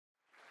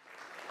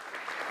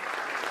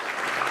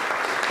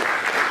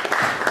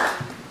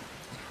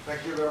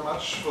Thank you very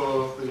much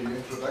for the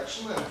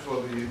introduction and for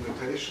the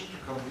invitation to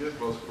come here. It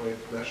was a great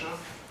pleasure.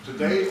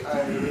 Today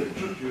I will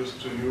introduce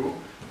to you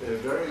a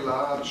very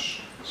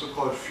large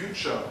so-called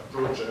future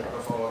project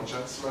of our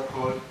Chancellor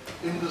called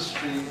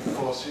Industrie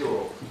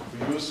 4.0. We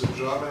use the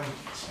German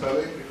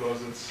spelling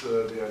because it's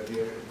the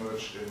idea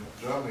emerged in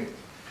Germany.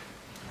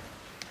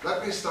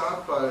 Let me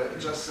start by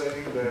just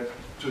saying that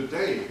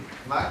today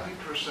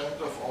 90%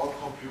 of all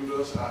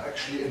computers are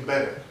actually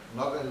embedded.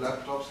 Not in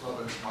laptops, not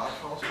in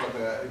smartphones, but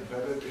they are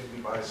embedded in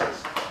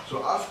devices.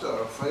 So after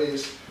a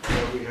phase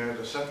where we had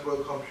a central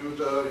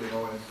computer, in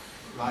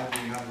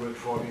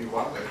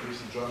 1941, at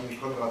least in Germany,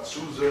 Konrad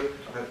Zuse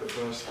had the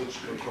first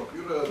digital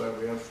computer, then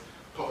we have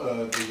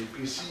the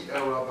PC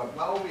era, but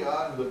now we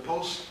are in the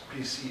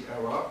post-PC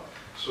era,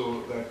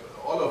 so that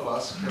all of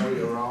us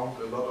carry around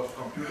a lot of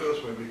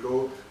computers. When we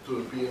go to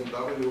a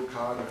BMW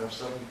car, you have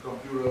 70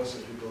 computers.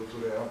 If you go to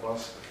the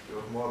Airbus, you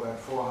have more than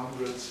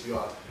 400. You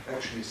are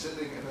actually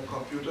sitting in a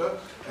computer.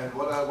 And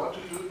what I want to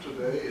do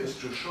today is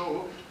to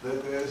show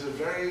that there is a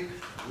very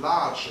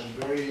large and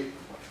very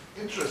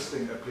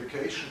interesting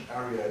application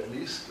area, at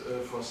least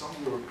for some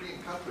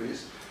European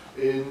countries,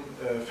 in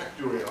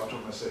factory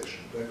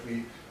automation.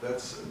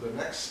 That's the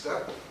next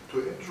step,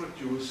 to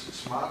introduce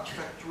smart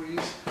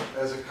factories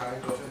as a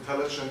kind of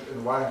intelligent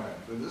environment.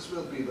 And this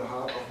will be the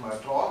heart of my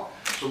talk.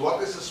 So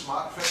what is a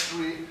smart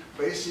factory?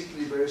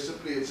 Basically, very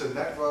simply, it's a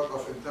network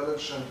of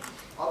intelligent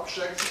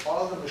objects.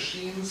 All the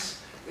machines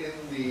in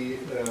the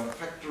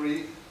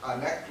factory are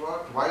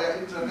networked via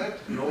internet,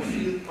 no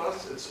field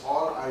bus, it's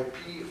all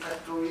IP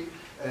factory.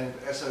 And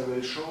as I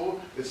will show,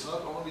 it's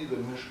not only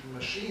the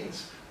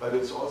machines, but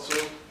it's also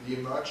the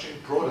emerging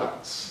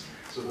products.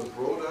 So the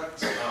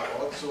products are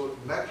also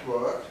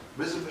networked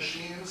with the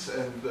machines,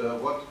 and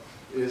what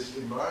is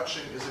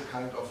emerging is a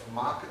kind of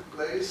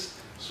marketplace.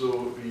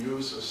 So we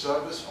use a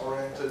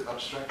service-oriented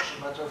abstraction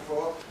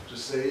metaphor to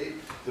say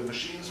the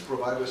machines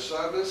provide a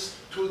service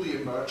to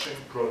the emerging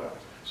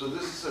product. So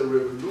this is a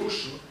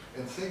revolution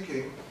in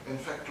thinking in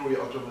factory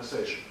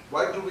automation.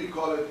 Why do we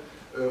call it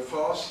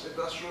fourth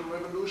industrial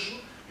revolution?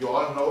 You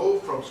all know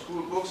from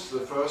school books, the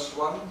first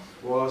one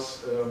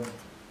was a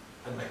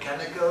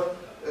mechanical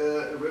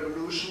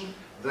revolution.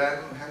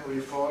 Then Henry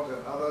Ford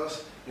and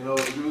others,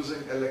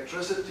 using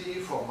electricity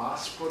for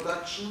mass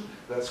production.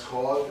 That's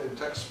called in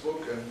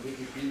textbook and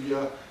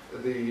Wikipedia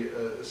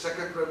the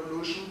second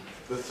revolution.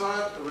 The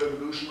third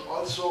revolution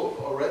also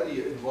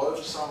already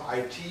involved some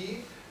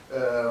IT.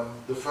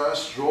 The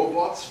first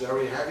robots,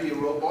 very heavy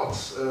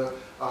robots,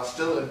 are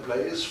still in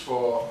place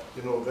for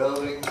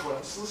welding, for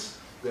instance.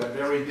 They are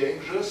very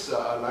dangerous,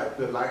 like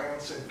the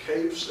lions in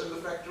caves in the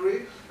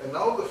factory. And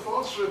now the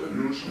fourth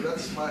revolution,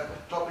 that's my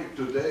topic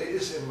today,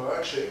 is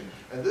emerging.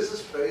 And this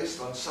is based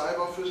on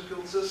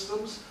cyber-physical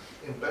systems,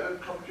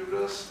 embedded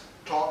computers,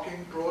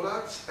 talking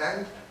products,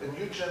 and a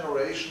new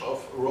generation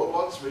of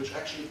robots which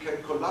actually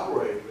can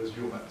collaborate with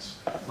humans.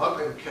 Not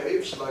in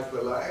caves like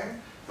the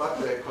lion, but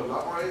they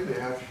collaborate, they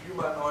have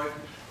humanoid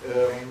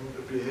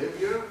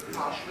behavior,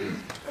 partially,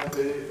 and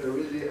they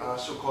really are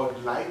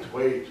so-called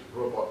lightweight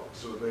robotics,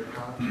 so they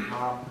can't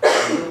harm a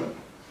human.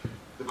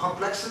 The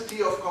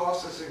complexity, of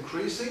course, is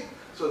increasing,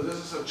 so this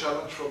is a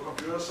challenge for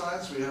computer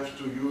science. We have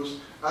to use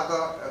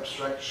other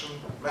abstraction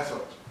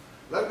methods.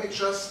 Let me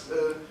just,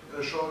 in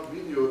a short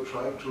video,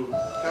 try to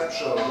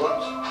capture what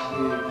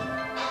the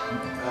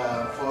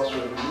fourth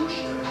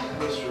revolution in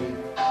industry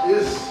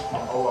is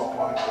from our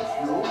point of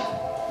view.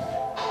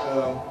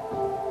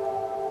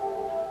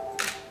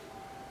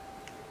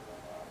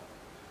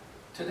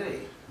 Today,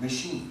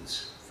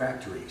 machines,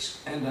 factories,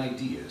 and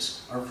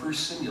ideas are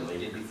first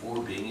simulated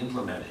before being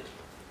implemented.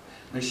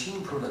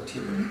 Machine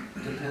productivity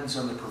depends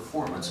on the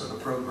performance of the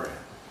program.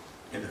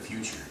 In the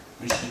future,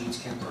 machines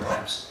can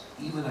perhaps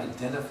even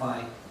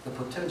identify the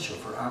potential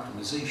for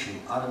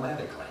optimization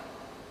automatically,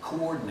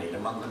 coordinate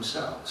among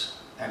themselves,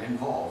 and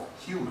involve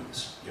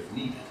humans if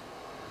needed.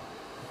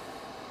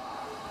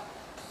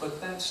 But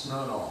that's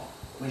not all.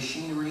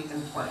 Machinery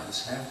and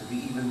plants have to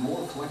be even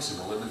more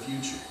flexible in the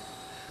future.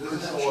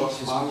 Production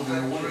is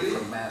moving away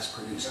from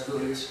mass-produced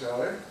goods.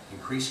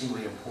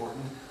 Increasingly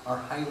important are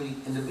highly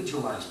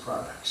individualized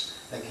products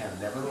that can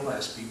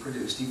nevertheless be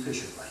produced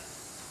efficiently.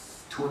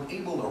 To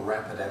enable a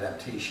rapid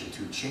adaptation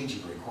to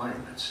changing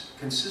requirements,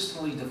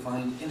 consistently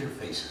defined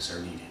interfaces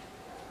are needed.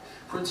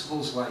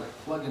 Principles like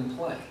plug and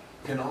play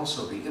can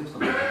also be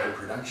implemented in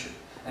production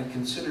and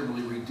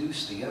considerably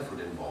reduce the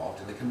effort involved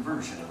in the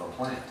conversion of a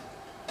plant.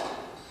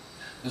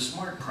 The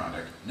smart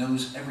product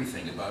knows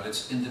everything about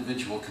its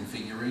individual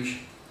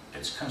configuration,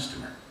 its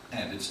customer,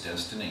 and its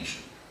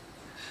destination.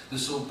 The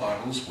soap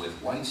bottles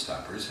with white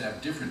stoppers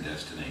have different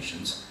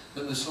destinations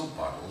than the soap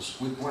bottles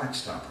with black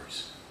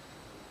stoppers.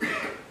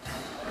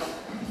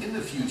 In the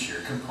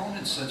future,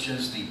 components such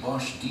as the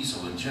Bosch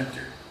diesel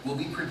injector will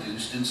be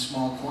produced in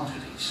small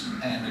quantities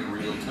and in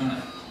real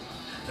time.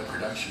 The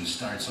production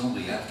starts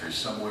only after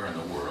somewhere in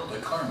the world a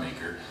car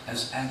maker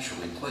has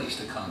actually placed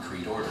a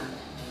concrete order.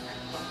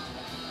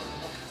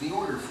 The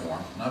order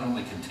form not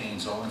only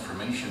contains all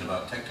information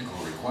about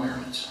technical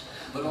requirements,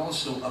 but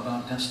also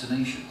about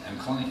destination and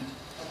client.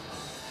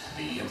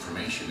 The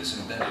information is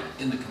embedded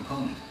in the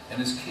component and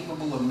is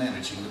capable of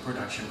managing the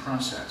production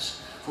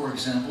process, for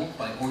example,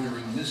 by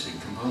ordering missing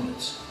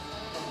components.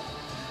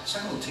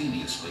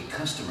 Simultaneously,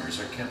 customers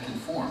are kept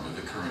informed of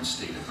the current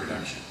state of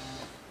production.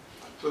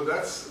 So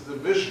that's the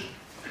vision.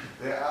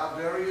 There are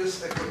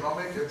various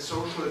economic and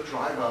social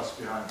drivers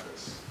behind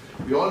this.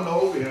 We all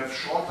know we have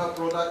shorter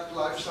product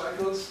life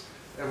cycles.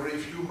 Every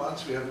few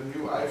months we have a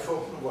new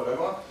iPhone or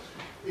whatever.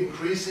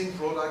 Increasing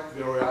product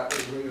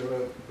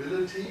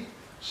variability.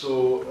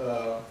 So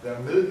there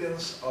are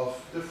millions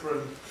of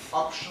different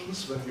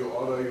options when you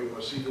order your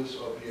Mercedes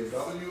or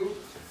BMW.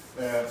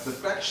 The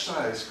batch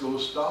size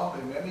goes down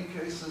in many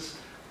cases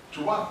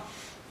to 1.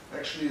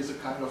 Actually, it's a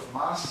kind of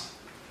mass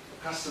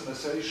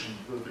customization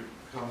will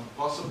become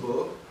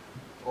possible,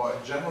 or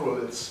in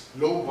general it's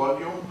low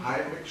volume,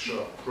 high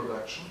mixture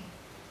production.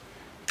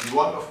 We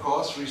want, of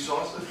course,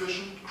 resource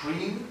efficient,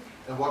 green,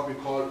 and what we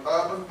call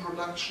urban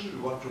production.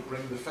 We want to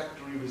bring the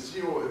factory with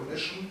zero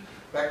emission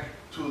back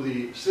to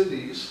the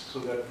cities so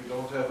that we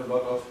don't have a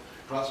lot of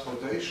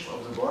transportation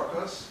of the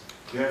workers.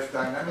 We have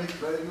dynamic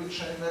value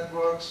chain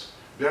networks,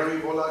 very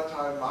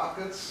volatile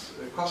markets,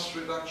 cost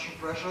reduction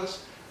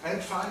pressures,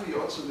 and finally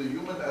also the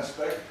human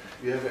aspect.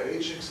 We have an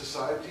aging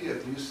society,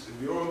 at least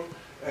in Europe,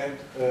 and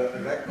a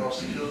lack of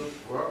skilled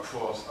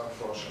workforce,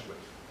 unfortunately.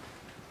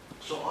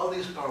 So all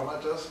these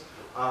parameters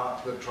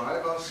are the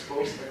drivers,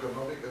 both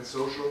economic and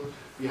social,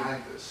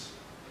 behind this.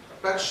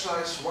 Batch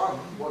size 1,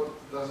 what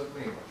does it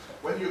mean?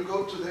 When you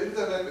go to the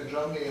internet in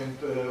Germany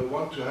and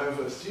want to have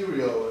a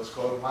cereal, it's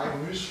called My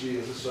Muesli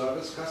as a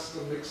service,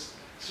 custom mixed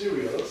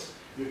cereals,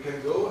 you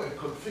can go and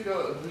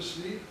configure a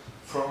muesli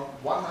from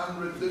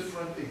 100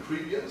 different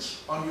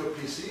ingredients on your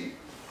PC,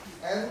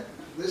 and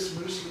this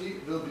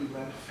muesli will be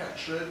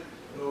manufactured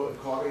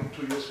according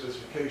to your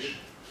specification.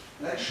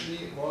 Actually,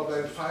 more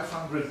than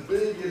 500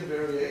 billion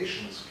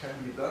variations can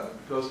be done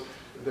because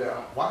there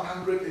are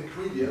 100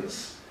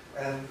 ingredients,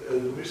 and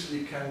the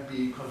muesli can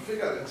be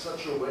configured in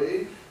such a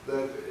way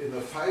that in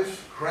a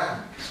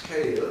 5-gram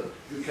scale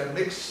you can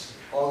mix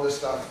all the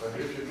stuff, and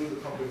if you do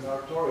the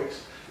combinatorics,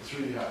 it's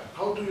really hard.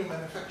 How do you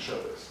manufacture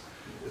this?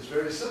 It's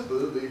very simple.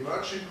 The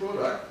emerging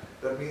product,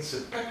 that means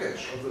the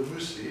package of the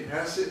muesli,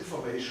 has the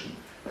information,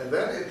 and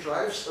then it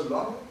drives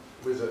along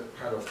with a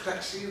kind of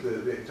taxi,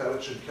 the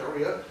intelligent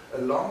carrier,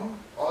 along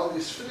all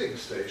these filling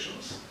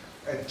stations,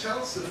 and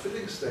tells the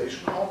filling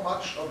station how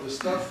much of the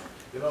stuff,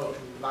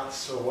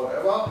 nuts or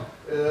whatever,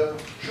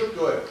 should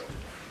go in.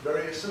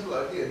 Very simple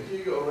idea, and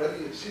here you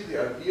already see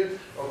the idea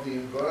of the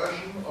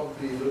inversion of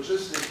the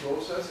logistic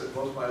process. It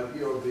was my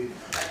idea of the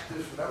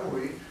active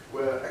memory,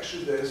 where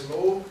actually there is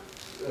no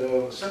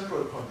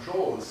central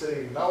control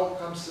saying, now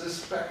comes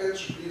this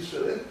package, please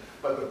fill in,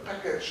 but the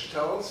package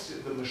tells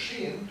the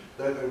machine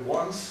that it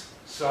wants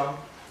some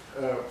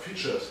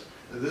features.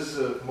 And this is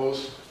the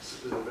most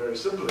very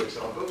simple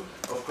example.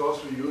 Of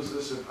course, we use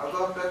this in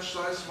other batch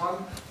size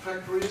 1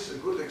 factories. A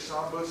good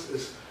example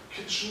is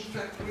kitchen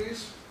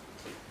factories.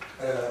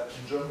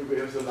 In Germany, we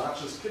have the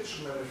largest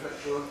kitchen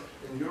manufacturer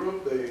in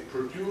Europe. They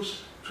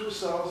produce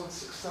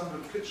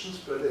 2,600 kitchens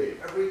per day.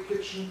 Every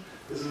kitchen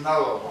is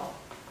another one.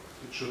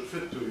 It should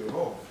fit to your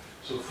home.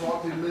 So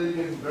 40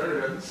 million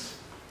variants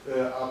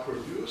are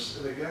produced,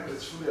 and again,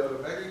 it's fully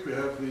automatic. We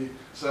have the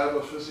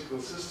cyber physical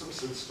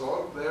systems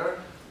installed there.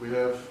 We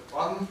have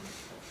on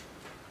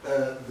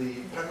the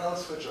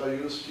panels which are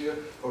used here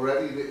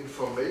already the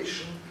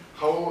information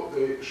how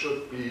they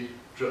should be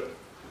driven.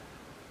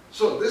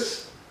 So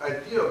this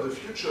idea of the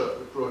future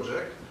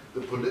project,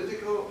 the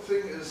political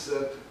thing is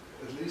that,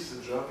 at least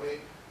in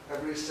Germany,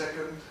 every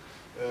second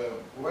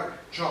work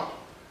job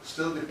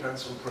still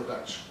depends on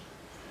production.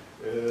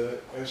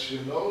 As you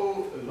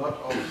know, a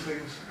lot of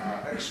things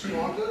are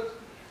exported,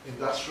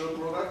 industrial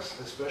products,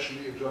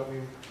 especially in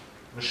Germany,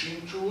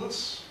 machine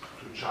tools,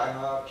 to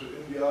China, to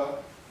India,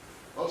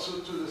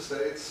 also to the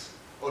States,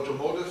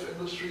 automotive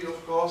industry,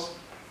 of course,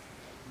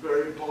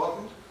 very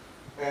important.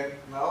 And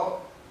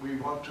now we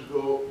want to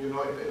go, in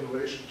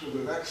innovation to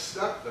the next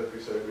step that we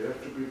say we have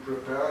to be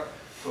prepared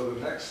for the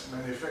next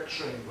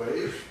manufacturing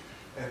wave.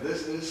 And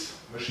this is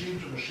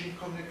machine-to-machine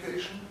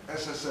communication.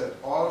 As I said,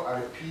 all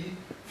IP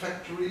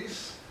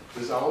factories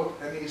without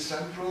any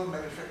central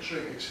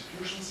manufacturing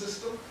execution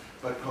system,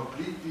 but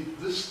completely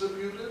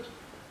distributed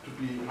to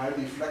be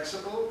highly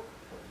flexible.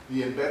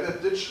 The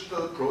embedded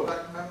digital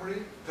product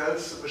memory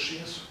tells the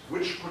machines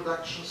which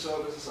production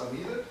services are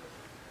needed,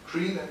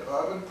 green and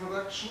urban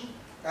production,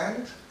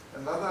 and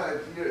another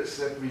idea is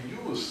that we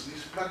use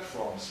these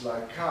platforms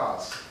like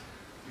cars.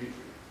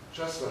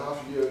 Just a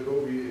half a year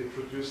ago, we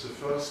introduced the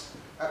first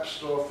app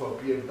store for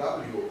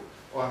BMW,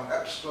 or an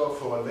app store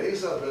for a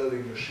laser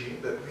welding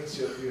machine. That means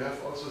you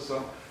have also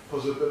some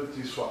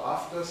possibilities for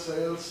after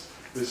sales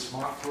with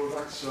smart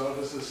product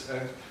services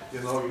and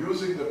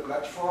using the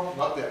platform,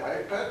 not the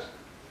iPad,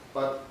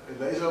 but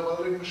a laser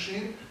welding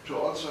machine to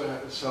also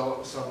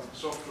sell some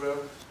software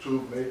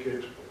to make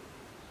it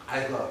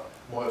either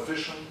more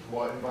efficient,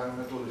 more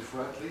environmentally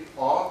friendly,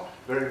 or,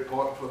 very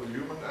important for the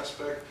human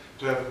aspect,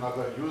 to have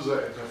another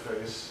user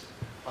interface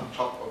on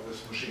top of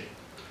this machine.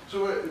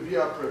 So we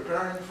are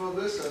preparing for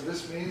this, and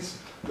this means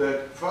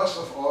that first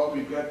of all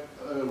we get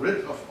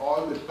rid of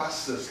all the bus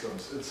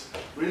systems. It's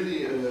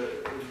really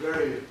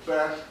very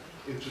bad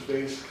in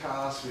today's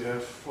cars. We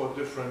have 4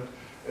 different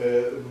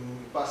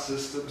bus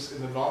systems.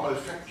 In a normal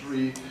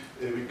factory,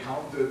 we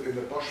counted in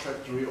the Bosch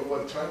factory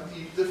over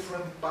 20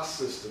 different bus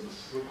systems,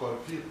 so-called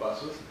field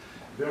buses.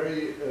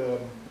 Very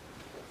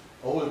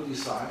old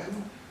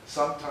design,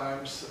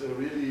 sometimes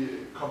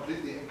really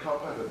completely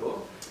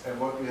incompatible. And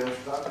what we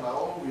have done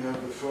now, we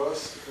have the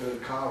first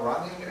car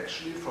running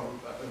actually from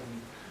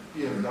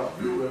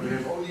BMW, where we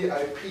have only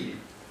IP.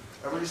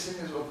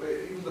 Everything is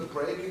obeyed, even the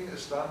braking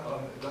is done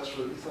on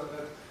industrial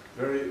Ethernet,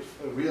 very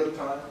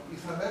real-time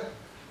Ethernet.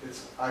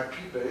 It's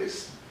IP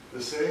based,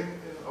 the same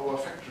in our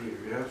factory.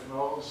 We have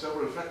now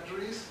several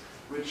factories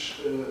which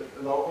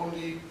allow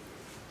only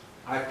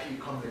IP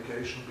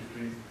communication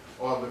between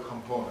all the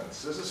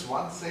components. This is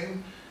one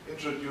thing,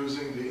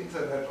 introducing the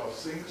Internet of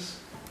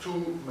Things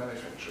to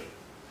manufacturing.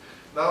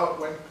 Now,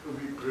 when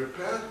we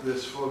prepared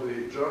this for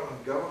the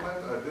German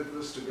government, I did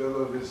this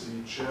together with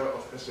the chair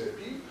of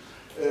SAP.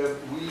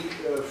 We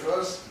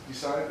first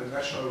designed a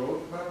national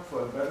roadmap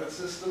for embedded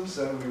systems,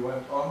 then we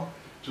went on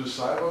to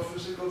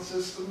cyber-physical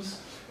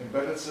systems,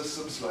 embedded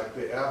systems like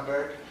the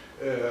airbag,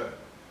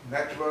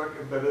 network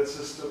embedded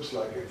systems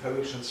like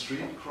intelligent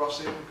street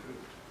crossing,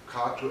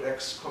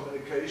 car-to-X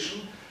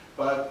communication.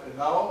 But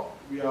now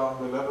we are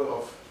on the level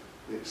of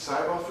the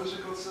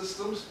cyber-physical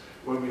systems,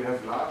 where we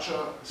have larger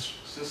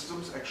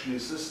systems, actually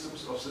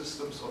systems of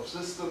systems of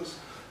systems,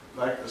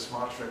 like the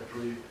smart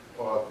factory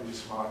or the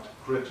smart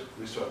grid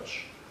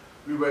research.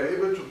 We were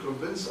able to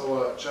convince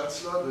our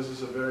chancellor, this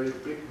is a very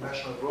big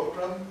national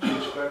program,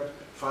 to spend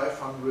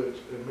 500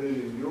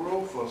 million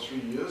euro for 3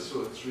 years,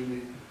 so it's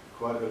really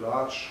quite a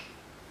large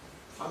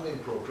funding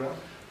program.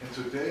 And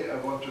today I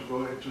want to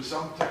go into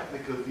some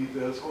technical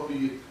details,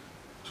 only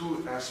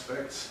 2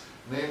 aspects,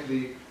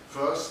 namely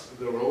first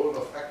the role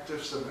of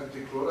active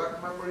semantic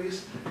product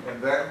memories,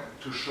 and then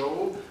to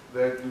show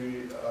that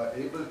we are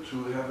able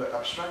to have an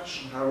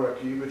abstraction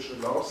hierarchy which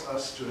allows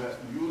us to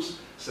use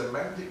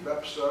semantic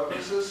web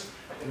services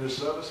in a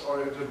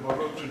service-oriented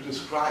model to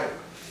describe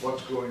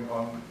what's going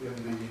on in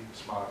the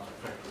smart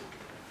factory.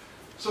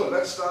 So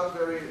let's start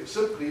very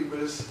simply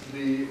with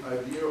the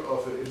idea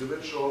of an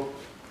individual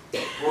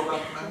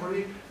product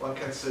memory. One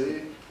can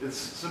say it's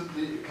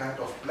simply a kind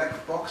of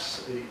black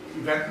box, an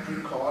event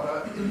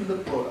recorder in the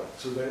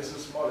product. So there is a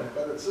small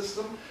embedded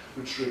system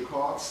which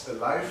records a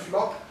live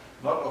log,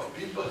 not of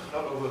people,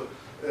 not of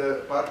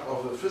a, but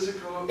of a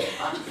physical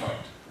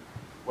artifact.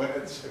 When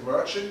it's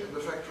emerging in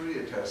the factory,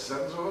 it has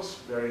sensors,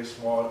 very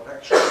small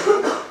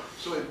actuators,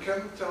 so it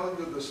can tell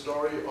you the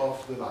story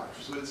of the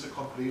life. So it's a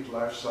complete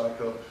life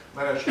cycle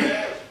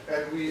management.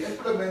 And we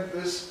implement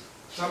this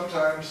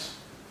sometimes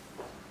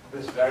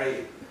with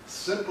very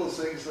simple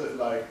things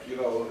like, you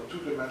know,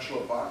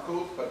 2-dimensional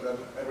barcode, but then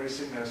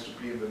everything has to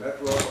be in the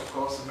network, of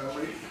course, the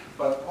memory.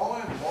 But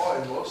more and more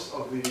in most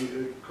of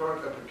the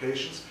current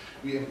applications,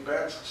 we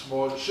embed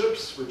small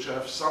chips which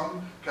have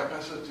some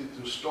capacity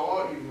to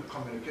store, even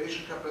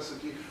communication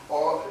capacity,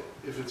 or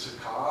if it's a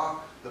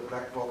car, the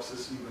black box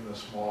is even a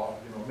small,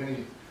 you know,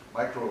 mini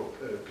micro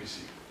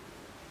PC.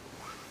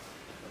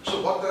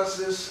 So what does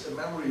this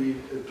memory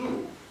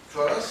do?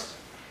 First,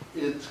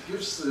 it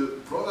gives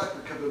the product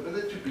the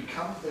capability to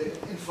become an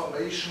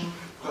information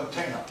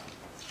container.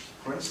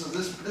 For instance,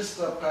 this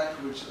blister pack,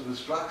 which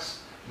with drugs,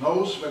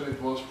 knows when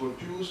it was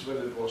produced, when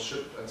it was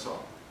shipped, and so on.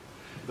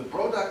 The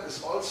product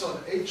is also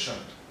an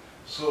agent.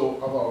 So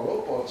our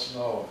robots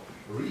now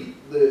read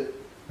the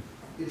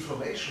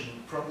information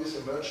from these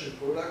emerging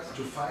products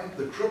to find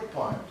the grip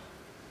point.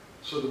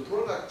 So the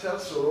product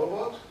tells the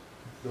robot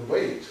the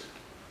weight,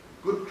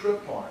 good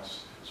grip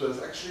points. So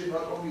it's actually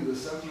not only the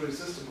sensory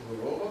system of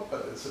the robot,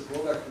 but it's the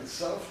product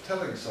itself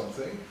telling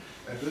something,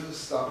 and this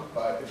is done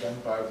by, again,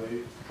 by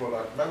the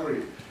product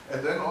memory.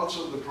 And then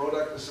also the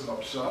product is an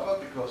observer,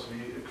 because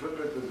we equip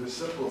it with these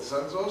simple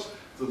sensors,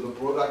 so the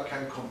product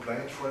can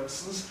complain, for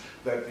instance,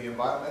 that the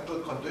environmental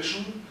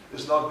condition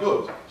is not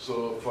good.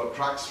 So for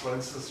trucks, for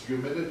instance,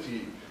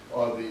 humidity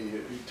or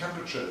the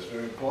temperature is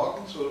very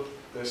important, so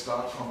they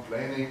start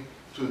complaining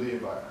to the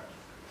environment.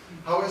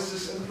 How is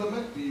this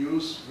implemented? We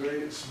use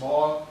very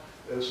small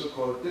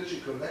so-called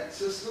DigiConnect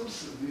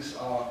systems. These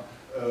are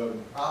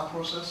ARM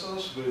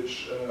processors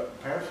which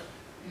have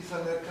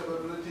Ethernet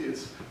capability.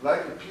 It's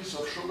like a piece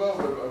of sugar.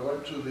 When I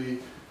went to the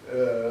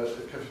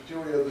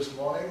cafeteria this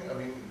morning, I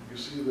mean, you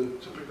see the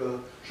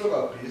typical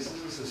sugar piece.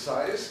 This is the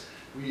size.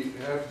 We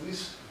have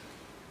these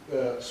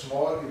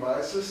small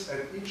devices,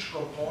 and each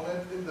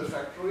component in the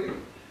factory,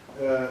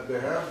 they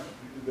have,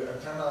 the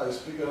antenna is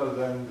bigger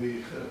than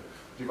the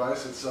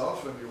device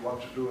itself, and you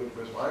want to do it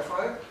with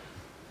Wi-Fi.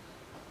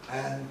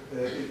 And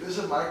it is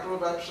a micro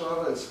web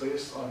server. It's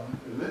based on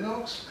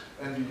Linux,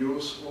 and we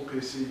use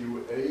OPC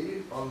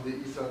UA on the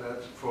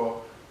Ethernet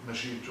for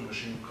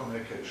machine-to-machine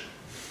communication.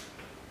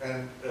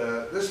 And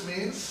this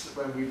means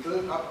when we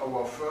built up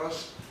our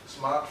first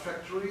smart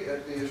factory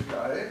at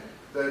DFKI,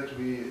 that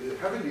we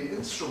heavily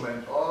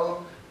instrument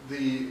all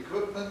the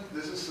equipment.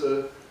 This is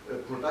a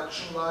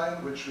production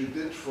line which we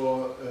did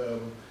for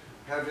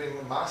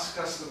having mass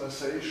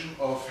customization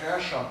of hair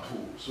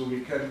shampoo. So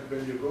we can,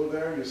 when you go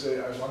there, you say,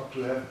 I want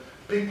to have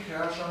pink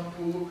hair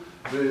shampoo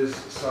with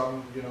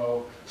some, you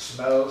know,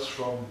 smells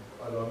from,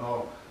 I don't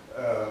know,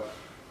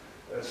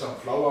 some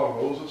flower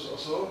roses or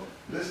so.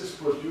 This is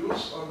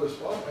produced on the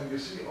spot, and you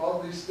see all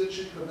these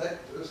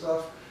DigiConnect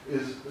stuff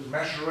is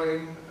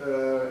measuring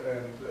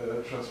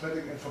and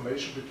transmitting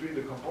information between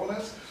the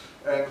components.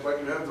 And when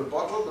you have the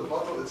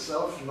bottle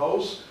itself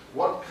knows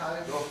what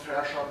kind of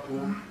hair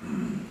shampoo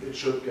it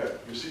should get.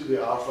 You see the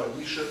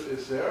RFID chip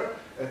is there,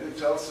 and it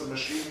tells the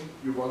machine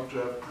you want to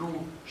have blue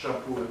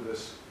shampoo in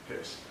this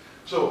case.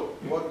 So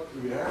what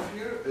we have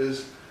here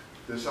is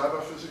the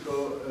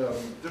cyber-physical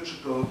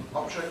digital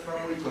object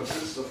memory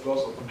consists, of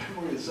course, of the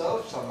memory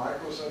itself, some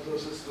microsensor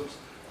systems,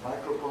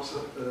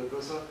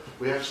 microprocessor.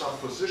 We have some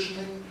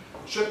positioning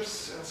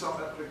chips in some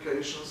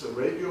applications, a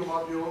radio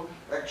module,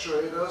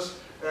 actuators,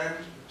 and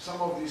some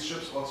of these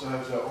chips also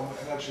have their own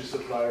energy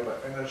supply by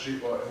energy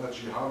or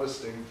energy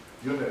harvesting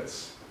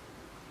units.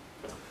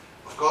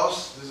 Of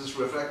course, this is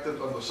reflected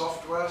on the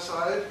software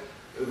side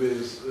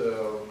with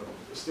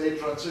state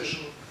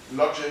transition,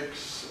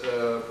 logics,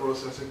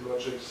 processing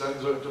logic,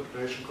 sensor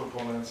interpretation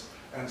components,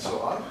 and so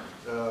on.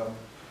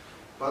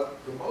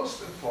 But the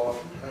most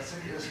important, I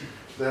think, is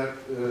that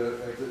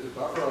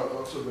Barbara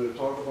also will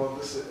talk about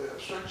this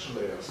abstraction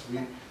layers. We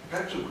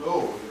had to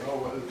go, you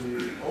know,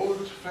 the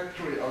old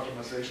factory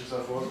automation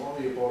stuff was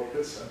only about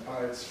bits and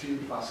bytes,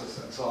 field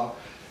buses, and so on.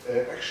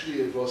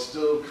 Actually, it was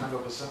still kind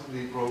of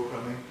assembly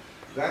programming.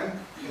 Then,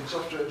 in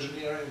software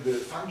engineering, the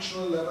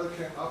functional level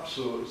came up.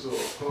 So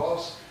of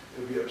course,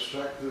 we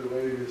abstracted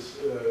away with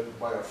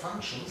via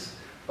functions.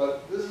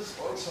 But this is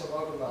also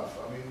not enough.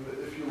 I mean,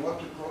 if you want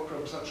to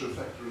program such a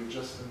factory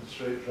just in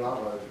straight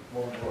Java, it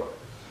won't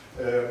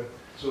work.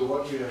 So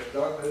what we have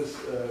done is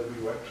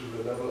we went to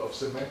the level of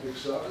semantic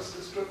service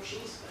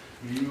descriptions.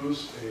 We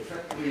use a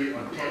factory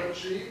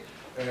ontology,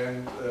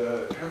 and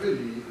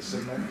heavily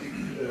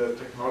semantic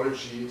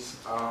technologies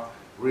are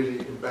really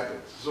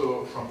embedded.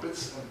 So from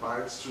bits and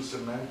bytes to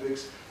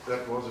semantics,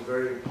 that was a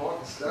very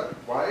important step.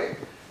 Why?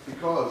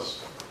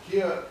 Because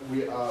here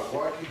we are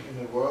working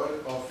in a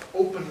world of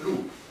open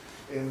loop.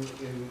 In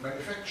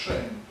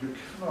manufacturing, you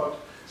cannot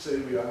say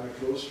we are in a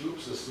closed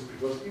loop system,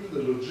 because even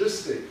the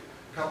logistic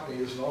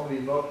company is normally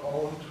not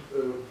owned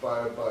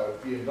by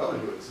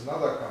BMW, it's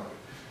another company.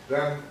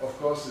 Then, of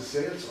course, the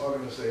sales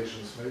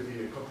organizations may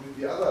be a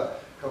completely other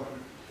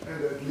company.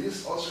 And at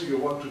least also you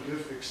want to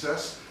give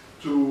access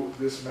to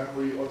this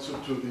memory also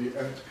to the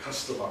end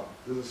customer.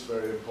 This is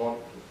very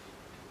important.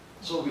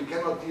 So we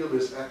cannot deal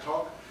with ad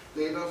hoc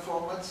data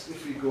formats.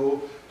 If we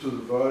go to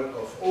the world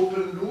of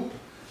open loop,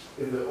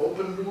 in the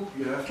open loop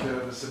you have to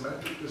have a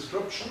semantic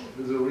description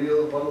with a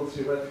real model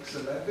theoretic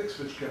semantics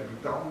which can be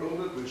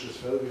downloaded, which is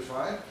well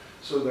defined,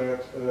 so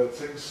that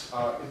things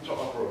are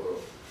interoperable.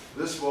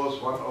 This was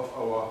one of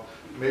our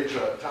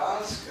major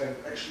tasks, and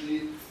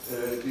actually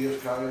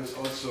DFKI is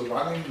also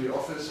running the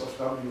office of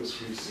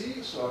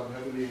W3C, so I'm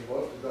heavily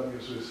involved in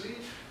W3C.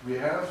 We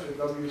have in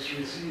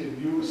W3C a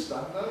new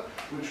standard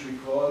which we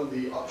call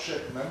the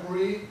object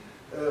memory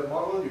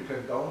model. You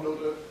can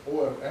download it,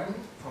 OMM,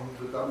 from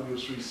the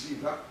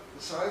W3C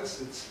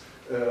sites.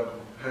 It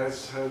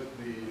has had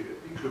the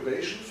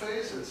incubation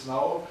phase. It's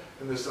now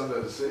in the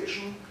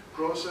standardization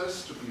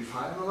process to be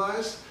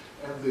finalized.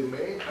 And the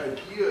main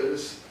idea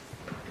is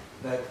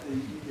that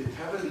it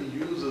heavily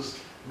uses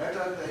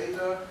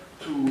metadata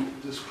to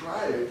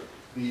describe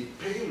the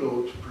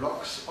payload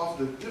blocks of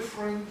the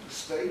different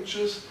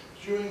stages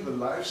during the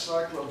life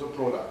cycle of the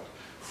product,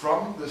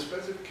 from the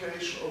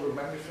specification over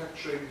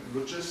manufacturing,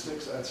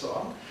 logistics, and so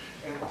on.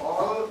 And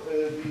all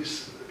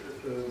these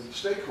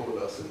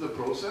stakeholders in the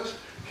process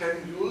can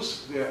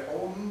use their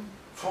own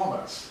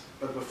formats.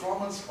 But the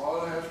formats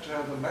all have to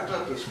have a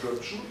meta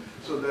description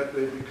so that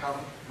they become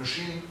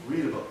machine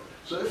readable.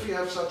 So if you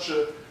have such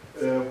a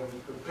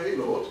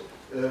payload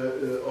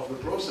of the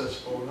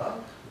process owner,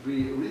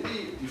 we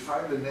really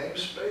define the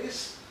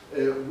namespace,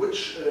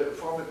 which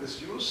format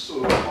is used,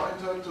 so a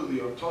pointer to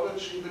the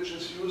ontology which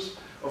is used,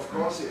 of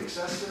course the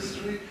access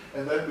history,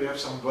 and then we have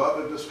some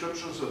verbal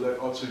description so that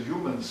also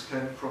humans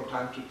can from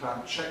time to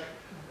time check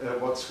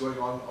what's going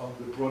on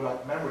the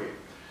product memory.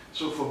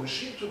 So for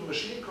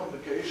machine-to-machine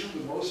communication,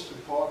 the most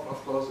important,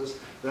 of course, is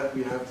that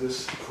we have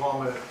this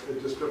formal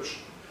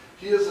description.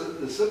 Here's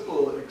a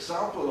simple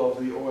example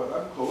of the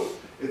ORM code.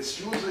 It's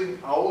using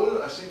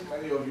OWL. I think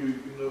many of you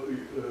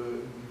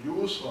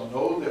use or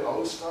know the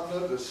OWL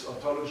standard, this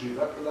ontology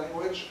web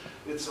language.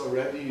 It's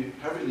already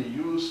heavily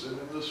used in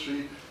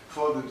industry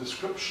for the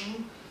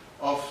description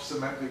of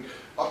semantic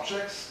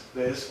objects.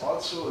 There is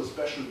also a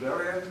special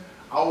variant,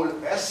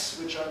 OWL-S,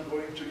 which I'm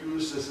going to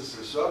use. This is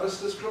a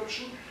service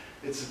description.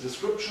 It's a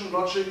description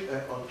logic,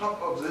 and on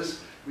top of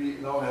this, we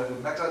now have a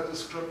meta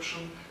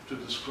description to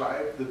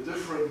describe the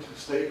different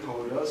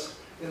stakeholders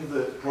in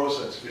the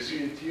process. We see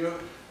it here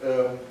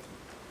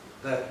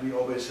that we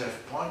always have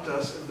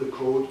pointers in the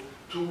code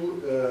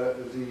to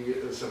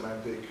the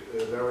semantic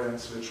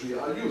variants which we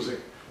are using.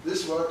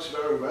 This works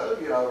very well.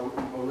 We are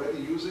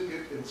already using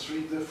it in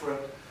 3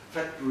 different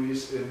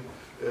factories in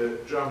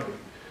Germany.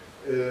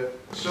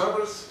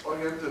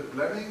 Service-oriented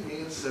planning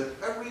means that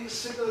every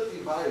single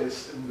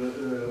device in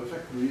the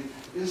factory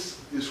is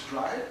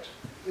described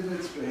in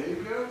its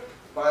behavior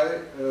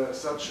by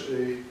such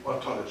a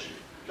ontology.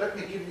 Let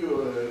me give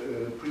you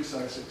a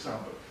precise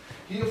example.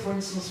 Here, for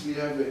instance, we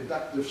have the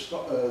inductive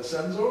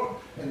sensor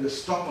and the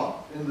stopper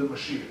in the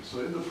machine. So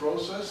in the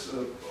process,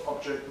 the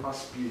object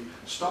must be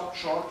stopped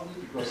shortly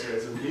because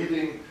there's a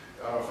reading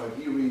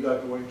RFID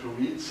reader going to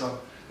read some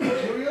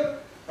material.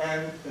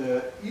 And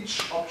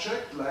each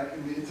object, like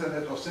in the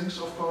Internet of Things,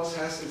 of course,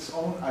 has its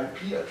own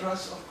IP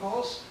address, of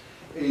course,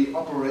 a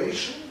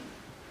operation,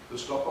 the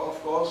stopper,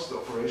 of course, the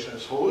operation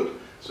is hold,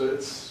 so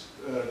it's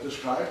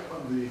described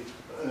on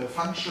the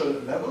functional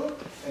level,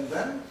 and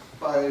then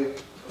by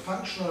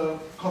functional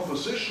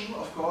composition,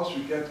 of course,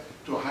 we get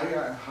to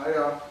higher and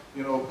higher,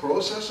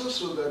 processes,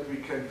 so that we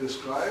can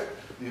describe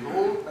the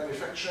whole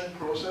manufacturing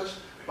process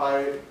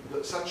by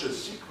such a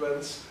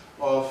sequence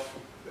of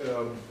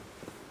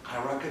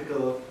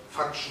hierarchical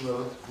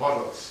functional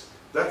models.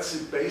 That's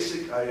the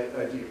basic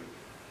idea.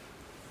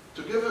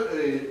 To give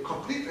a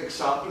complete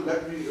example,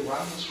 let me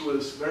run through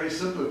this very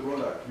simple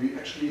product. We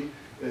actually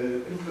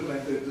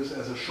implemented this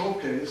as a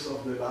showcase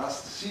of the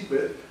last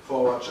CeBIT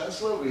for our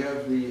chancellor. We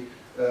have the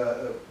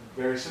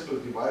very simple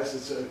device.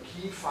 It's a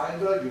key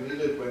finder. You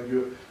need it when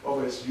you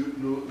always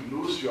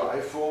lose your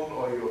iPhone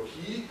or your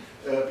key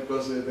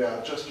because they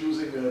are just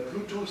using a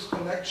Bluetooth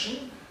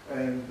connection,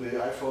 and the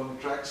iPhone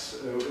tracks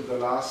the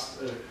last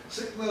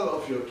signal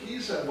of your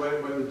keys, and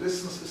when the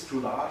distance is too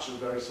large,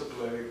 very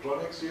simple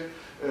electronics here,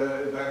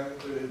 then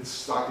it's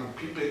starting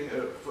peeping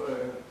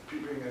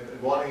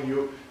and warning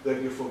you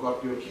that you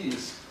forgot your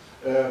keys.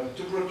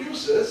 To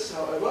produce this,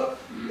 however,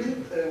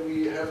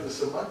 we have the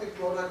semantic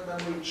product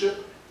memory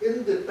chip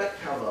in the back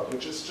cover,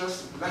 which is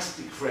just a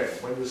plastic frame.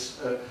 When this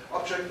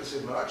object is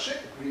emerging,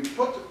 we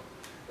put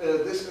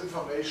this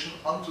information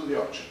onto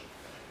the object.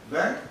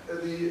 Then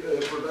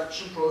the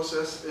production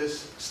process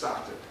is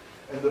started.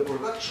 And the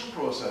production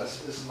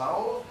process is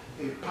now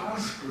a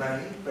path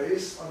planning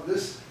based on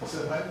this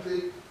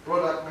semantic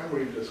product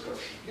memory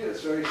description. Here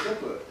it's very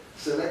simple.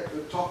 Select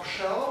the top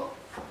shell,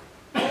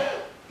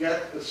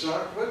 get a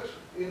circuit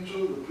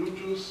into the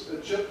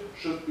Bluetooth chip,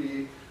 should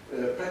be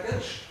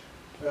packaged.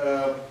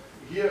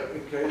 Here,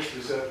 in case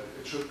we said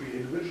it should be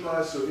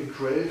individualized, so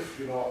engrave,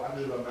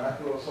 Angela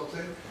Merkel or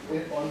something,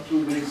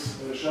 onto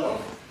this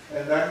shelf,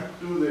 and then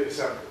do the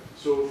assembly.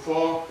 So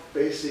 4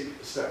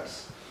 basic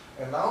steps.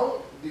 And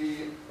now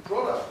the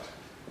product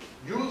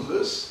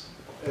uses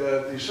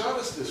the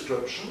service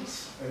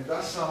descriptions and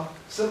does some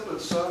simple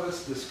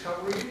service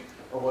discovery,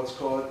 or what's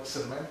called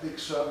semantic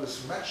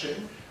service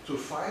matching, to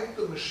find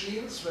the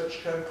machines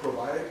which can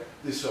provide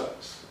the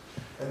service.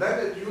 And then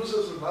it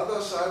uses another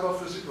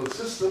cyber-physical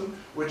system,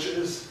 which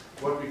is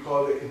what we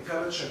call the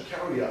intelligent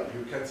carrier.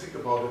 You can think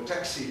about a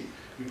taxi.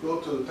 You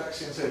go to the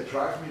taxi and say,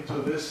 drive me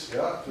to this,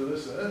 to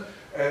this,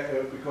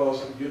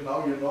 because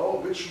now you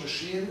know which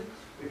machine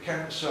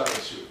can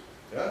service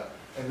you.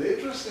 And the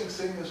interesting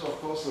thing is, of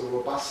course, the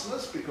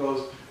robustness,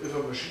 because if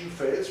a machine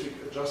fails, we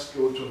can just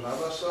go to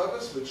another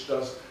service which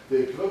does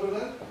the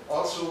equivalent.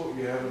 Also,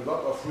 we have a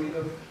lot of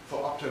freedom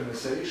for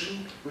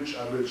optimization, which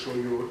I will show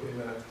you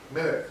in a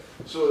minute.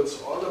 So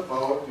it's all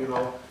about,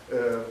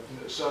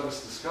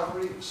 service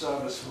discovery,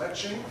 service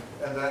matching,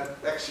 and then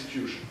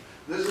execution.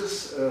 This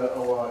is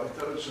our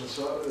intelligent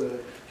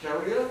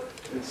carrier.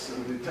 It's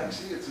the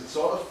taxi. It's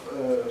itself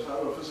a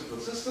cyber-physical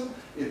system.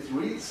 It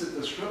reads the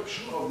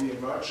description of the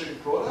emerging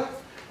product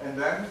and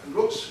then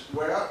looks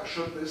where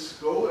should this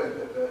go, and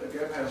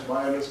again has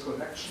wireless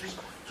connections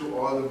to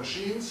all the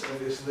machines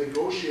and is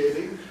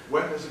negotiating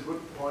when is a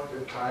good point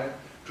in time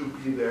to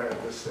be there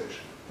at this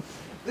station.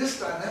 This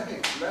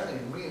dynamic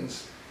planning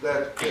means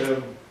that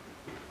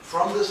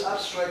from this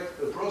abstract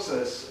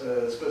process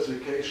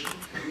specification,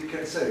 we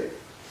can say,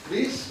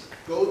 please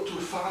go to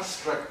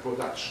fast-track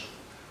production.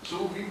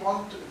 So we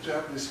want to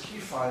have this key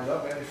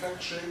finder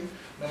manufacturing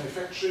at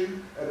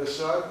a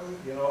certain,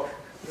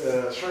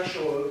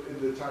 threshold in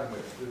the time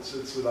limit.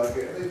 It's like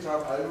any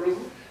time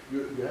algorithm.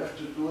 You have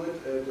to do it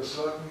at a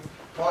certain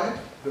point.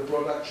 The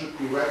product should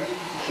be ready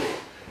to ship.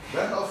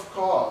 Then, of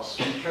course,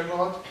 we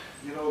cannot,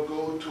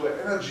 go to an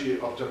energy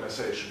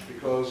optimization,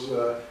 because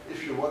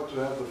if you want to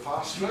have the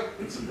fast track,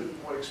 it's a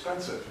bit more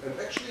expensive. And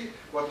actually,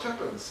 what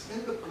happens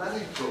in the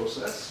planning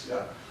process,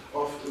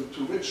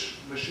 to which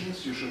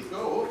machines you should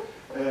go,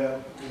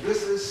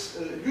 this is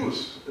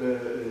used,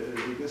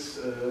 this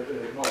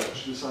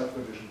knowledge, this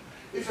hypervision.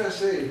 If I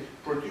say,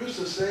 produce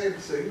the same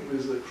thing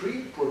with the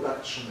green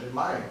production in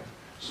mind,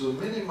 so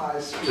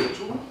minimize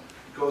CO2,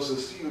 because the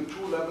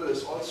CO2 level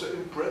is also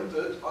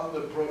imprinted on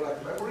the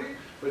product memory.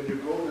 When you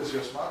go with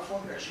your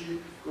smartphone, actually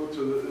go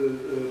to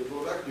the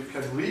product, you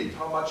can read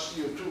how much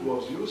CO2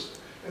 was used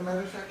in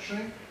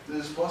manufacturing.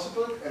 this is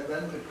possible, and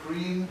then the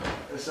green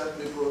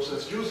assembly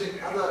process using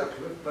other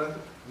equipment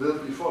will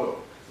be followed.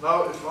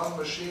 Now, if one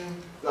machine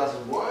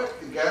doesn't work,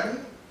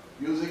 again,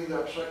 using the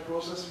abstract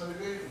process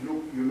manager,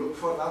 you look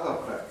for another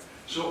plan.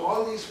 So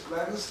all these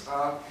plans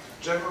are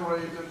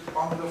generated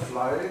on the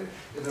fly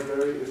in a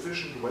very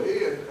efficient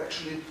way, and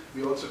actually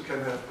we also can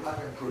have plug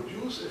and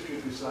produce if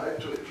you decide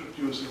to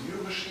introduce a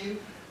new machine.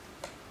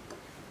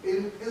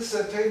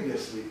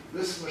 Instantaneously,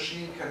 this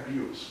machine can be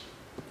used.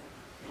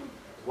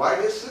 Why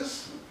is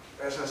this?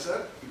 As I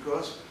said,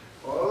 because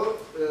all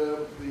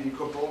the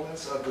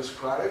components are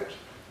described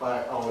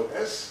by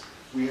OLS.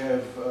 We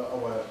have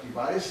our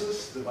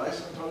devices,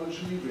 device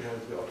ontology, we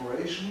have the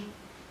operation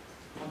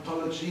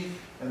ontology,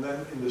 and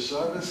then in the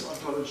service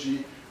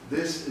ontology,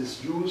 this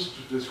is used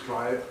to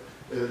describe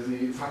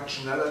the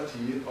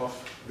functionality of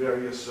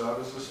various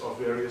services of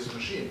various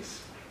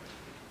machines.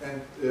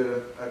 And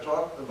I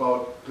talked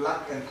about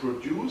plug and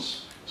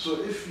produce.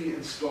 So if we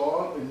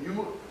install a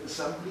new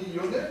assembly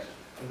unit,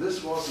 and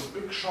this was a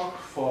big shock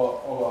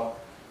for our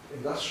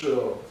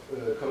industrial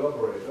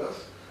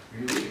collaborators,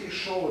 we really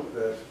showed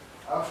that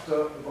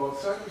after about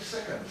 30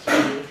 seconds,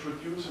 when we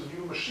introduce a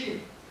new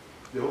machine,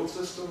 the whole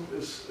system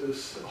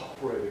is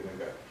operating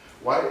again.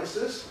 Why is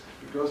this?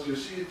 Because you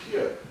see it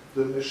here.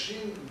 The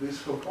machine,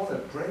 this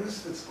component,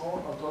 brings its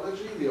own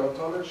ontology. The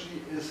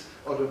ontology is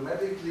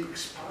automatically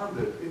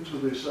expanded into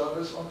the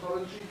service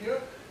ontology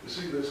here. You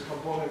see this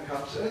component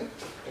comes in,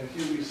 and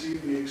here we see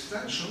the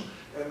extension,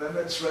 and then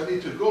it's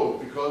ready to go,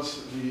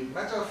 because the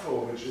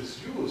metaphor which is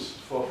used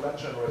for plan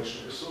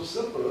generation is so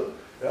simple,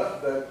 yeah,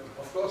 that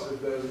of course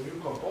if there's a new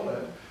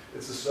component,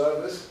 it's a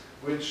service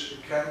which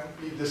can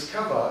be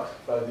discovered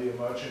by the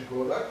emerging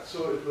product,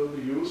 so it will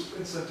be used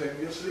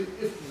instantaneously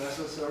if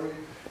necessary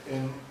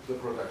in the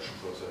production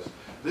process.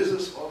 This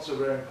is also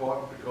very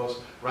important because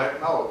right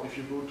now, if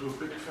you go to a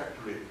big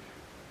factory,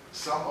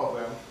 some of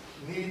them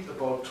need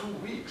about 2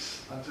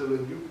 weeks until a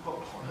new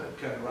component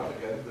can run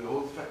again. The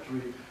whole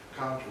factory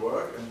can't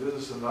work, and this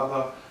is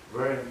another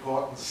very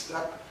important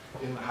step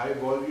in high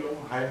volume,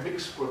 high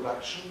mix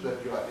production,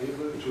 that you are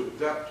able to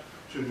adapt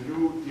to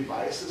new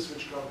devices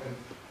which come in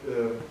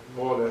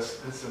more or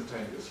less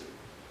instantaneously.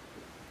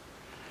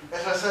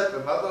 As I said,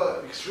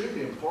 another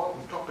extremely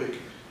important topic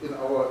in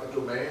our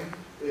domain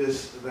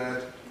is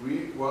that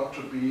we want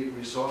to be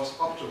resource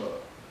optimal.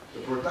 The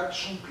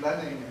production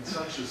planning in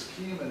such a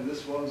scheme, and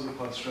this was a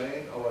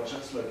constraint our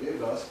chancellor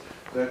gave us,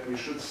 that we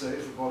should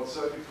save about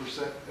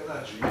 30%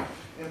 energy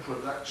in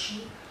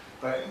production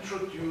by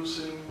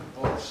introducing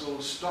also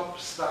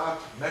stop-start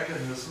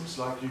mechanisms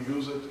like you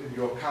use it in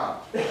your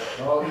car.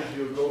 Now if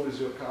you go with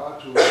your car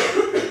to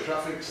a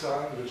traffic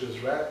sign which is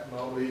red,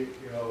 normally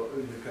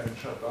you can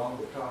shut down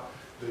the car.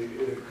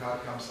 The car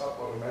comes up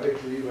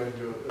automatically when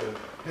you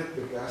hit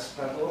the gas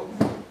pedal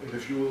in the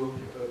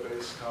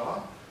fuel-based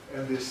car.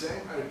 And the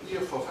same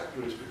idea for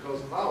factories,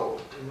 because now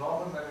in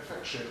normal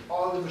manufacturing,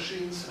 all the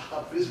machines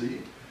are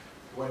busy.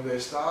 When they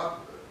start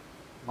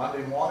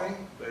Monday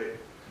morning, they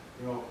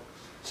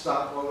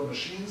start all the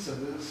machines,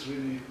 and this is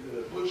really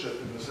bullshit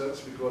in a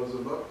sense, because a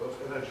lot of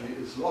energy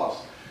is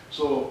lost.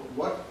 So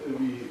what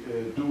we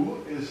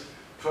do is,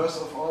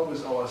 first of all,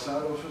 with our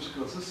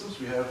cyber-physical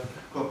systems, we have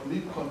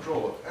complete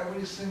control.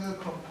 Every single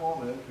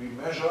component, we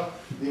measure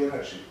the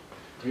energy.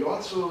 We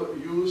also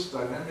use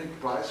dynamic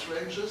price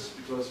ranges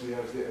because we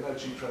have the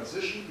energy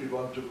transition. We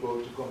want to go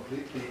to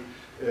completely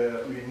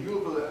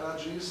renewable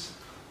energies,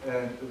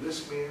 and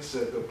this means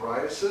that the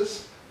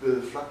prices will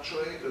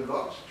fluctuate a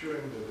lot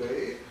during the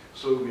day.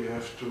 So we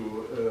have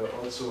to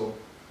also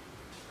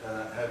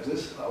have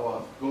this in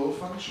our goal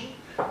function.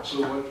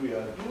 So what we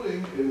are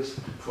doing is,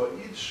 for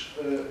each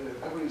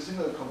every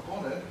single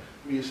component,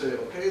 we say,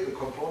 okay, the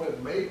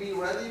component may be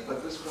ready,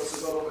 but this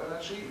costs a lot of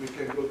energy. We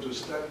can go to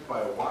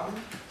standby 1,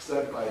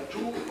 standby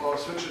 2, or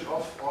switch it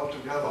off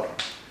altogether.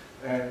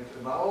 And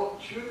now,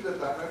 during the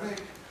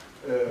dynamic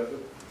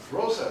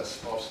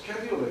process of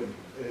scheduling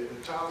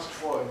a task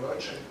for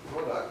emerging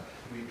product,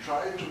 we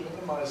try to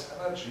minimize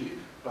energy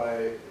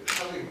by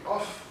shutting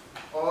off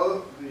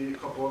all the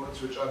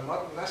components which are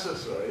not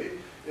necessary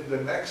in the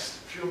next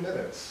few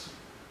minutes.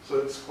 So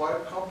it's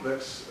quite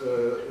complex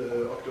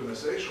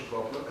optimization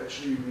problem.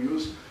 Actually, we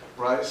use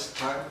price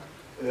time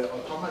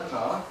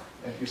automata,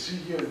 and you see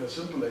here in a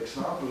simple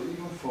example,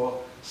 even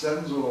for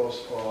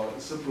sensors or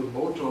simple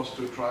motors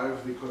to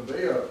drive the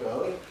conveyor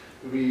belt,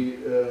 we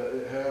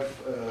have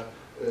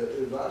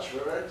a large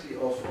variety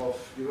of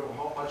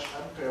how much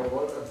ampere,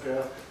 volt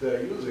ampere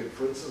they're using.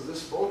 For instance,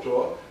 this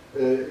motor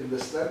in the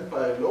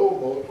standby low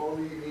mode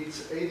only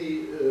needs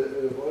 80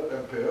 volt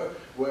ampere,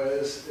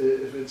 whereas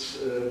if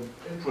it's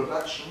in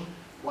production,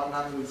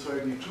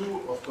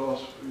 132, of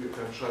course, you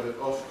can shut it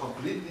off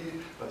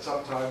completely, but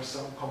sometimes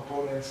some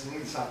components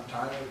need some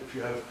time. If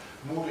you have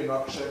moving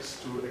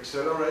objects to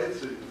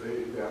accelerate,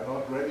 they are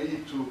not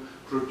ready to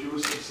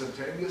produce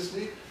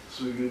instantaneously,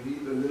 so you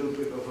need a little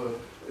bit of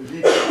a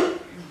lead.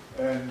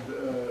 And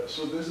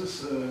so this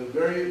is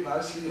very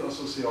nicely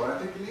also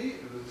theoretically,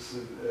 this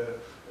is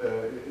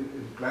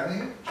in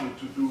planning,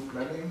 to do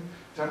planning,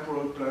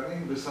 temporal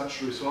planning with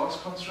such resource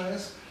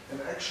constraints. And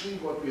actually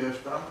what we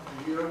have done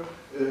here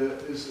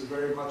is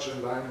very much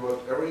in line with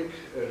what Eric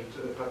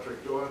and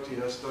Patrick Doherty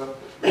has done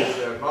with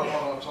their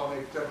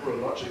non-monotonic temporal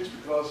logics,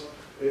 because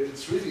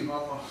it's really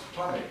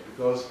non-monotonic,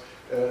 because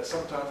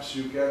sometimes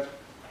you get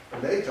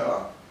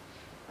later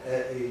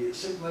a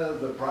signal,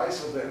 the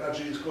price of the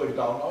energy is going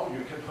down now,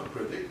 you cannot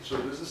predict, so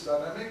this is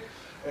dynamic.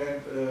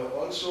 And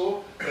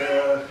also,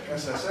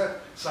 as I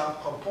said, some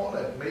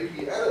component may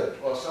be added,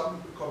 or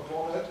some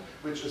component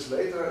which is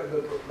later in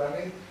the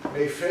planning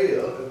may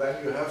fail, and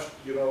then you have,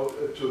 you know,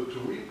 to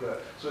replan.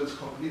 So it's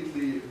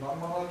completely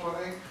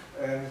non-monotonic,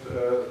 and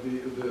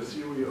the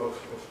theory of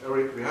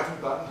Eric, we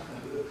haven't done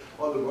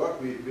all the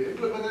work. We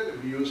implemented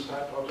it, we use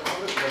time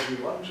autonomous, but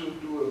we want to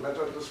do a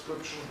meta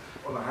description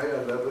on a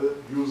higher level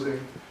using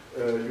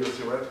your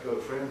theoretical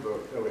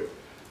framework, Eric.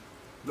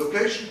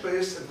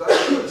 Location-based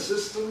industrial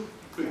system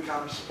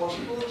becomes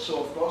possible.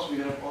 So of course we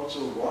have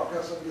also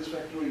workers in this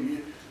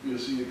factory. You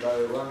see a guy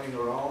running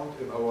around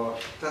in our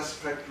test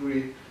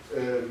factory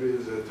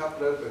with a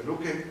tablet and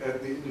looking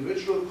at the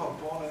individual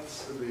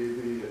components,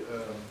 the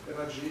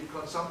energy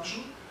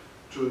consumption,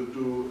 to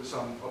do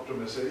some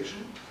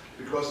optimization.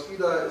 Because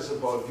IDA is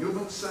about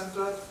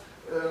human-centered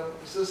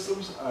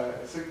systems, I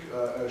think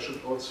I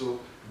should also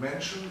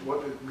mention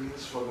what it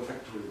means for the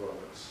factory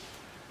workers.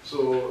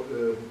 So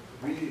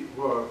we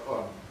work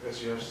on,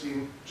 as you have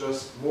seen,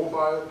 just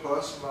mobile,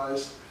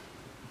 personalized,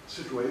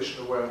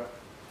 situation-aware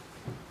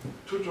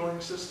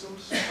tutoring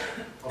systems,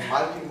 a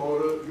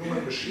multimodal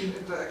human-machine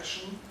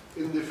interaction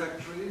in the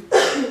factory.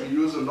 We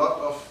use a lot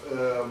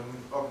of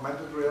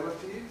augmented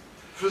reality,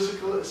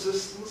 physical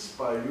assistance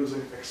by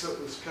using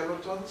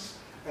exoskeletons,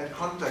 and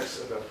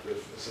context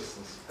adaptive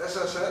assistance. As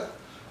I said,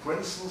 for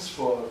instance,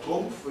 for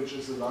Trumpf, which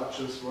is the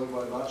largest,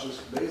 worldwide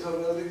largest laser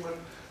welding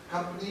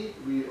company,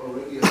 we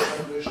already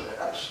established an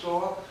app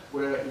store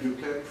where you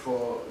can,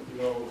 for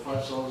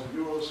 5,000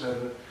 euros,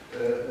 have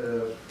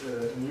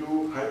a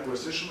new high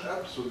precision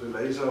app. So the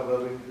laser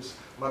welding is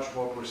much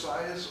more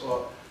precise,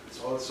 or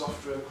it's all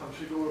software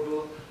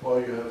configurable,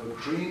 or you have a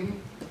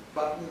green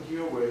button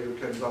here where you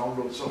can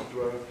download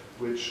software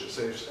which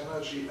saves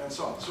energy and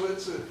so on. So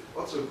it's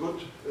also a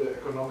good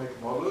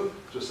economic model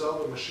to sell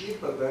the machine,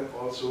 but then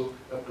also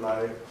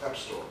apply app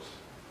stores.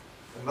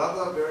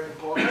 Another very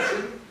important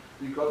thing,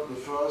 we got the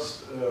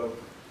first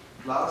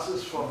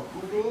glasses from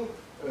Google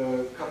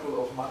a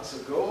couple of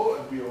months ago,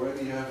 and we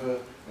already have an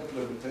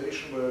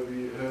implementation where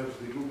we have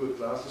the Google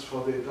glasses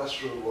for the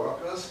industrial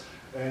workers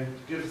and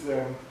give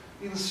them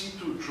in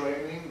situ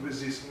training with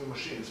these new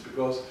machines,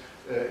 because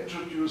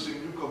introducing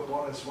new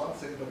components is one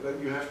thing, but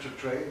then you have to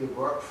train the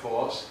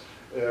workforce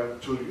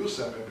to use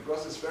them. And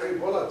because it's very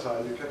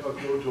volatile, you cannot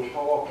go to a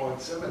PowerPoint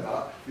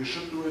seminar, you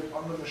should do it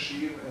on the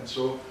machine, and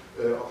so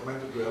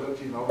augmented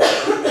reality now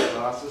with Google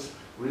glasses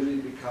really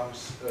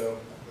becomes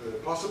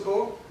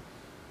possible.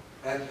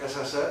 And as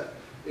I said,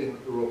 in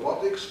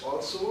robotics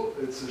also,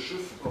 it's a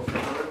shift of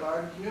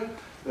paradigm here,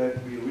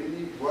 that we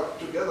really work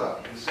together.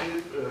 You see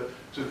it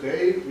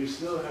today, we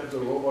still have the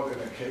robot in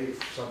a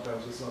cave.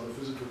 Sometimes it's not a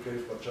physical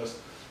cave, but just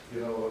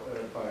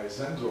by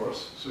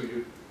sensors. So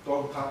you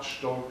don't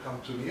touch, don't come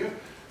too near.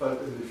 But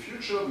in the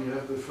future, we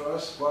have the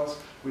first ones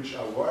which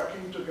are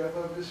working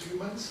together with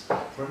humans.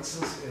 For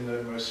instance, in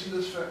a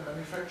Mercedes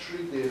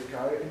manufacturing,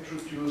 DFKI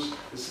introduced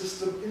a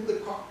system in the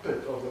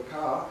cockpit of the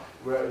car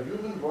where a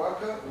human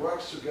worker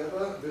works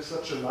together with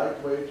such a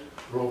lightweight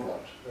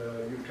robot.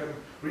 You can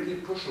really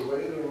push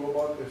away the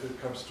robot if it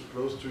comes too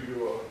close to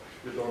you or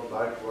you don't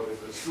like what it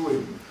is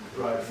doing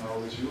right now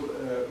with you.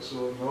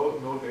 So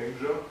no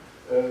danger.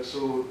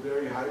 So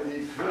very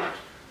highly equipped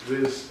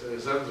with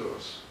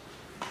sensors.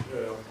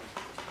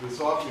 We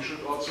thought we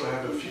should also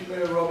have a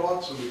female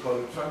robot, so we call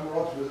it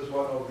FemRobot. This is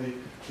one of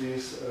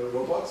these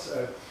robots.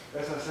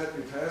 As I said,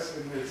 it has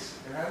in its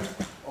hand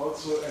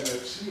also an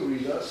NFC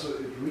reader, so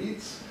it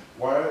reads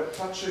while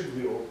touching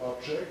the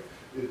object.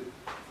 It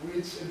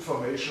reads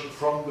information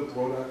from the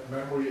product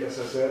memory, as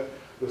I said,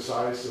 the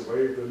size, the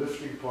weight, the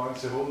lifting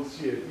points, the whole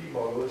CAD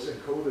model is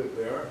encoded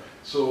there.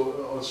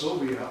 So also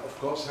we of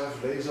course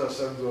have laser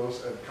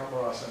sensors and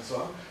cameras and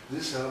so on.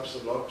 This helps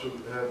a lot to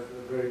have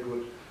a very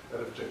good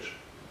adaptation.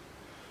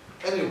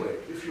 Anyway,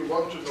 if you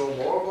want to know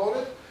more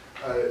about it,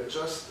 I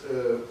just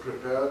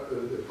prepared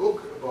a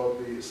book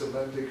about the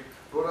semantic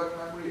product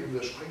memory in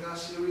the Springer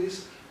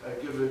series. I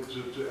give it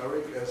to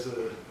Eric as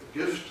a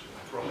gift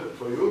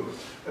for you,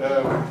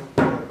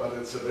 but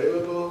it's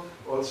available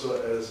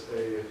also as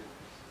a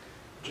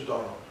to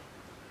download.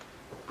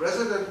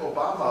 President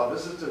Obama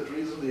visited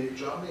recently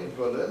Germany in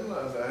Berlin,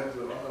 and I had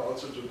the honor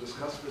also to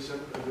discuss with him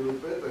a little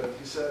bit, and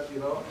he said,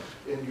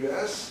 in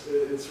US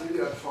it's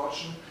really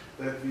unfortunate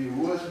that we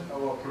ruin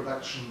our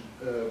production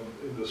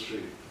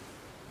industry.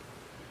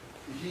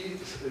 He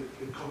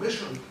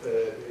commissioned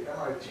the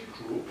MIT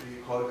group,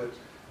 he called it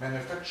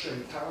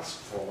Manufacturing Task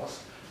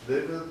Force.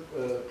 They will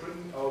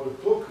bring out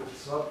a book.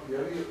 It's not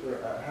really,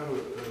 I have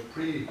a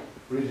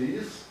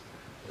release.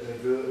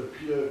 It will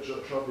appear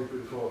shortly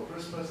before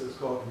Christmas. It's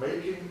called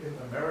Making in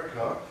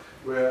America,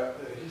 where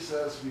he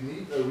says we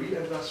need a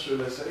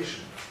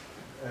reindustrialization.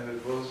 And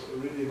it was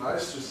really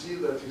nice to see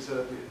that he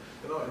said,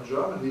 you know, in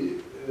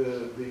Germany,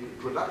 the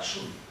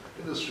production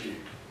industry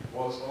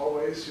was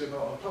always, you know,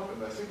 on top.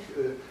 And I think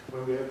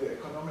when we had the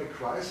economic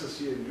crisis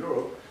here in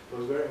Europe, it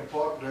was very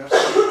important to have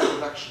physical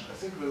production. I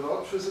think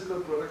without physical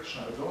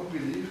production, I don't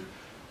believe,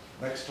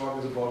 next talk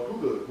is about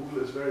Google.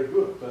 Google is very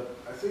good, but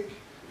I think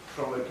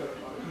from an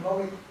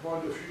economic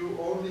point of view,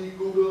 only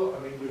Google, I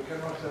mean, you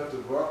cannot have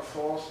the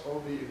workforce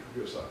only in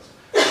computer science.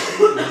 I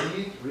think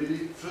we need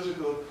really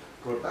physical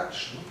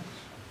production,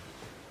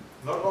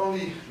 not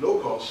only low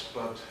cost,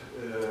 but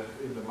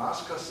in the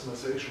mass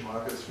customization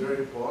market is very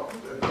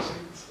important. And I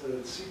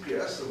think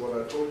CPS,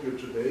 what I told you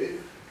today,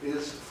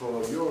 is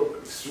for Europe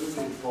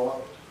extremely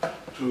important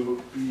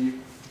to be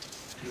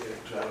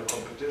to have a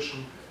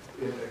competition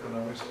in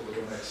economics over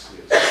the next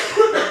years.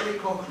 Let me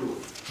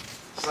conclude.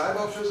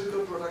 Cyber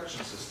physical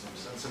production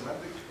systems and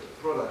semantic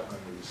product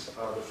memories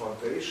are the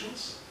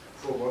foundations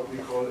for what we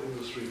call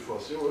Industry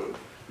 4.0.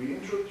 We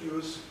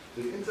introduce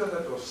the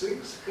Internet of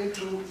Things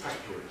into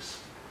factories.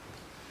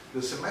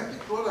 The semantic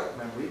product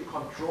memory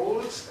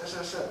controls, as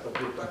I said, the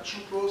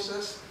production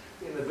process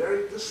in a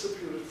very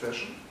distributed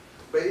fashion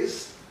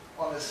based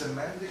on a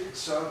semantic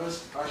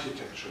service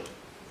architecture.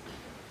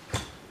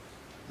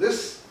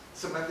 This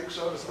semantic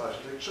service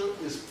architecture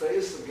is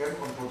based again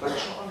on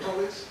production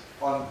ontologies,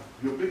 on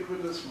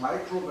ubiquitous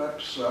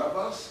micro-web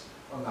servers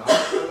on the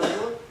hardware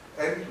level,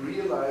 and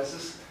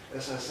realizes,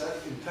 as I said,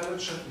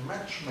 intelligent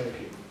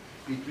matchmaking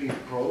between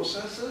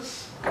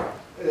processes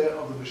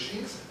of the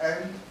machines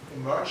and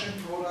emerging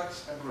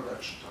products and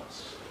production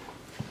tasks.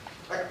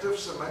 Active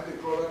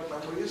semantic product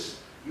memories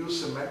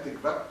use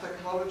semantic web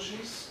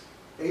technologies,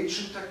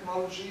 agent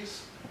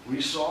technologies,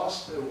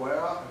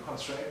 resource-aware and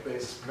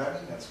constraint-based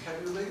planning and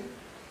scheduling,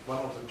 one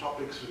of the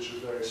topics which is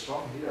very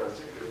strong here, I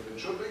think, in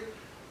Linköping,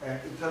 and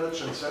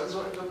intelligent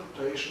sensor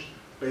interpretation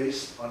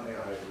based on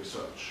AI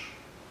research.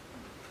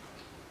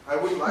 I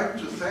would like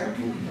to thank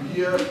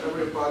here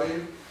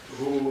everybody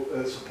who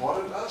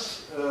supported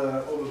us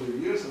over the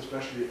years,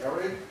 especially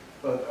Eric,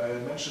 but I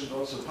mentioned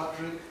also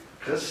Patrick,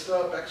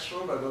 Christa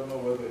Beckstrom, I don't know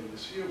whether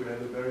he's here. We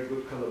had a very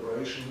good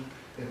collaboration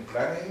in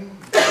planning,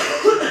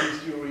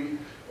 complexity theory,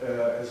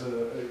 as a,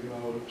 you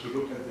know, to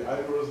look at the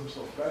algorithms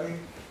of planning.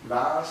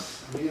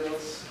 Lars,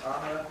 Niels,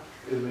 Anne,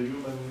 in the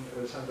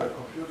human-centered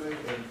computing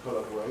and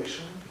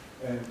collaboration.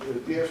 And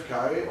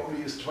DFKI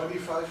only is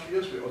 25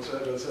 years. We also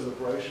had a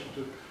celebration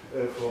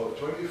for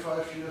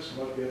 25 years,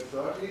 not yet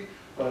 30.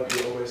 But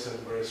we always had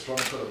a very strong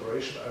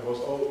collaboration. I was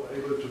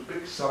able to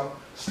pick some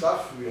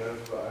stuff. I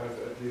have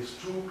at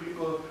least 2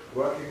 people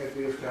working at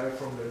DFKI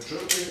from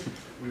Linköping.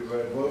 We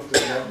were involved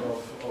in one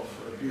of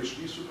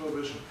PhD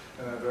supervision,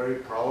 and I'm very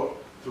proud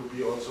to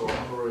be also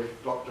honorary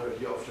doctor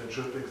here of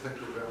Linköping.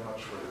 Thank you very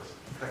much for this.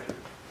 Thank you.